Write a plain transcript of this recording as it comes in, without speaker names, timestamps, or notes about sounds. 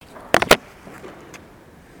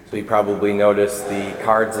So you probably noticed the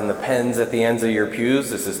cards and the pens at the ends of your pews.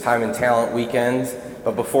 This is Time and Talent weekend.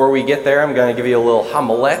 But before we get there, I'm going to give you a little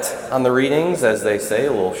homilette on the readings, as they say,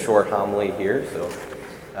 a little short homily here. So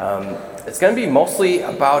it's going to be mostly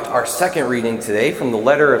about our second reading today from the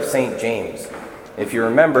letter of St. James. If you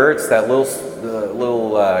remember, it's that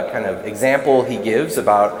little kind of example he gives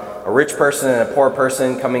about a rich person and a poor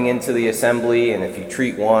person coming into the assembly, and if you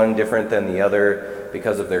treat one different than the other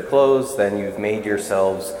because of their clothes, then you've made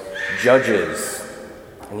yourselves judges.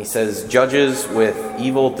 And he says, judges with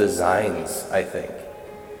evil designs, I think.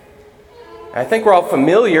 I think we're all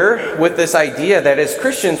familiar with this idea that as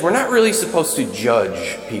Christians, we're not really supposed to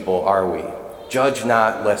judge people, are we? Judge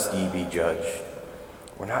not, lest ye be judged.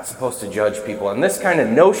 We're not supposed to judge people. And this kind of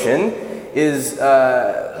notion is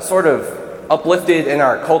sort of uplifted in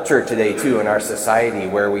our culture today, too, in our society,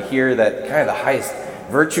 where we hear that kind of the highest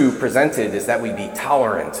virtue presented is that we be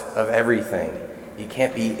tolerant of everything. You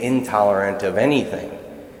can't be intolerant of anything.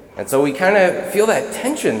 And so we kind of feel that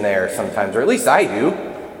tension there sometimes, or at least I do.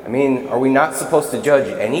 I mean, are we not supposed to judge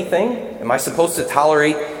anything? Am I supposed to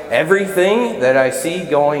tolerate everything that I see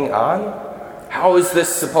going on? How is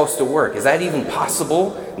this supposed to work? Is that even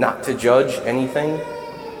possible, not to judge anything?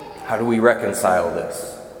 How do we reconcile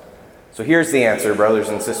this? So here's the answer, brothers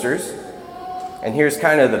and sisters. And here's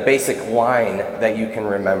kind of the basic line that you can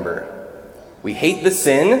remember. We hate the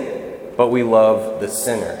sin, but we love the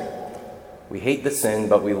sinner. We hate the sin,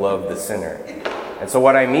 but we love the sinner. And so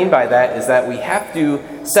what I mean by that is that we have to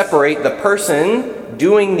separate the person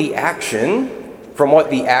doing the action from what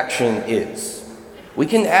the action is. We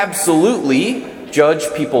can absolutely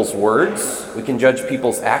judge people's words. We can judge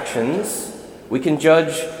people's actions. We can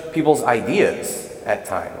judge people's ideas at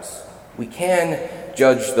times. We can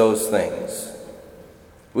judge those things.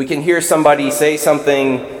 We can hear somebody say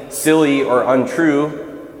something silly or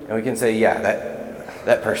untrue, and we can say, yeah,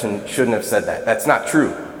 that person shouldn't have said that. That's not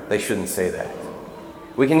true. They shouldn't say that.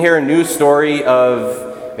 We can hear a news story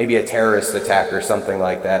of maybe a terrorist attack or something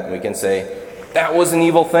like that, and we can say, that was an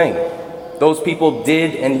evil thing. Those people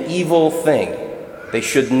did an evil thing. They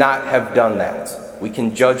should not have done that. We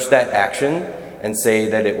can judge that action and say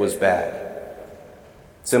that it was bad.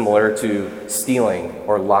 Similar to stealing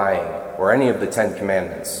or lying or any of the 10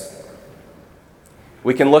 Commandments.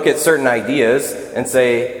 We can look at certain ideas and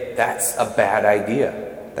say, that's a bad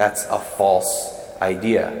idea. That's a false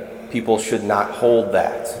idea. People should not hold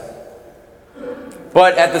that.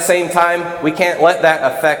 But at the same time, we can't let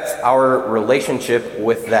that affect our relationship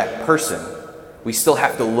with that person. We still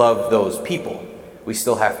have to love those people. We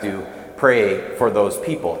still have to pray for those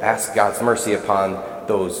people, ask God's mercy upon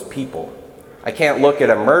those people. I can't look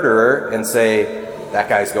at a murderer and say, that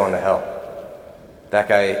guy's going to hell. That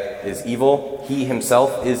guy is evil, he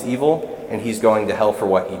himself is evil, and he's going to hell for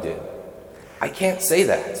what he did. I can't say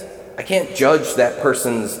that. I can't judge that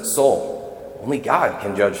person's soul. Only God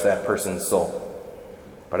can judge that person's soul.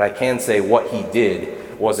 But I can say what he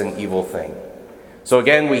did was an evil thing. So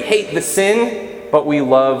again, we hate the sin, but we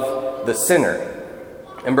love the sinner.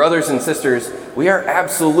 And brothers and sisters, we are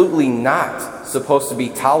absolutely not supposed to be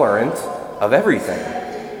tolerant of everything.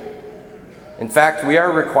 In fact, we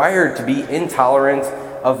are required to be intolerant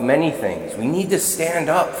of many things. We need to stand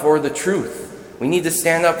up for the truth. We need to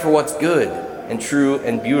stand up for what's good and true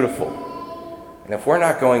and beautiful. And if we're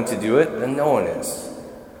not going to do it, then no one is.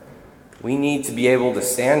 We need to be able to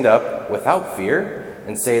stand up without fear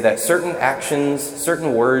and say that certain actions,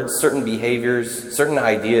 certain words, certain behaviors, certain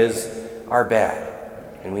ideas are bad.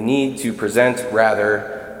 And we need to present,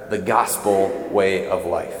 rather, the gospel way of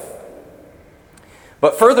life.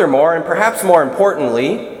 But furthermore, and perhaps more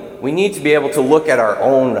importantly, we need to be able to look at our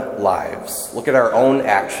own lives, look at our own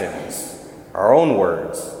actions, our own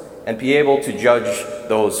words, and be able to judge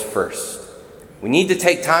those first. We need to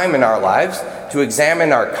take time in our lives to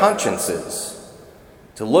examine our consciences,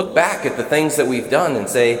 to look back at the things that we've done and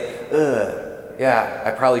say, yeah, I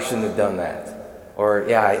probably shouldn't have done that. Or,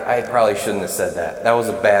 yeah, I probably shouldn't have said that. That was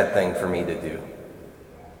a bad thing for me to do.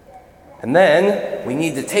 And then we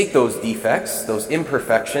need to take those defects, those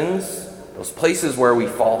imperfections, those places where we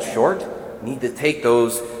fall short, we need to take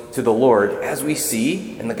those to the Lord, as we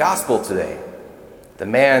see in the gospel today. The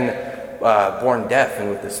man born deaf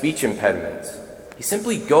and with a speech impediment, he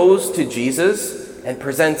simply goes to Jesus and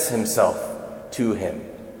presents himself to him.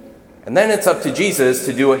 And then it's up to Jesus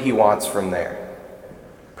to do what he wants from there.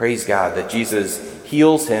 Praise God that Jesus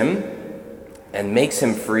heals him and makes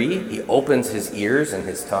him free. He opens his ears and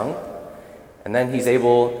his tongue. And then he's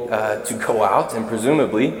able to go out and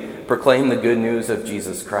presumably proclaim the good news of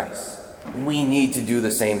Jesus Christ. We need to do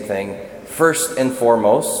the same thing, first and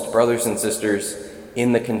foremost, brothers and sisters,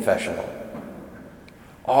 in the confessional.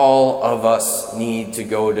 all of us need to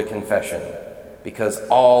go to confession because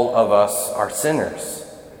all of us are sinners.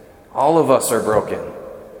 All of us are broken.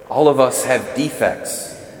 All of us have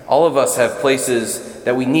defects. All of us have places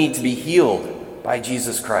that we need to be healed by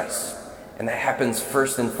Jesus Christ. And that happens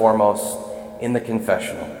first and foremost in the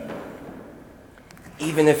confessional.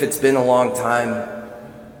 Even if it's been a long time,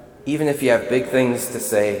 even if you have big things to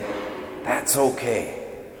say, that's okay.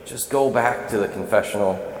 Just go back to the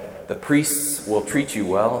confessional. The priests will treat you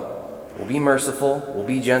well. We'll be merciful. We'll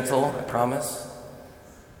be gentle, I promise.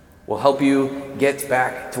 We'll help you get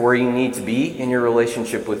back to where you need to be in your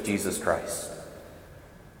relationship with Jesus Christ.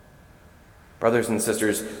 Brothers and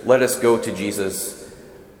sisters, let us go to Jesus.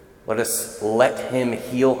 Let us let him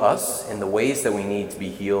heal us in the ways that we need to be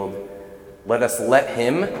healed. Let us let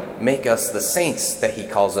him make us the saints that he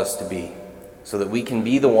calls us to be, so that we can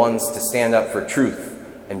be the ones to stand up for truth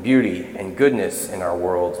and beauty and goodness in our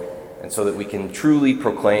world, and so that we can truly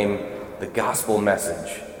proclaim the gospel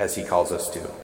message as he calls us to.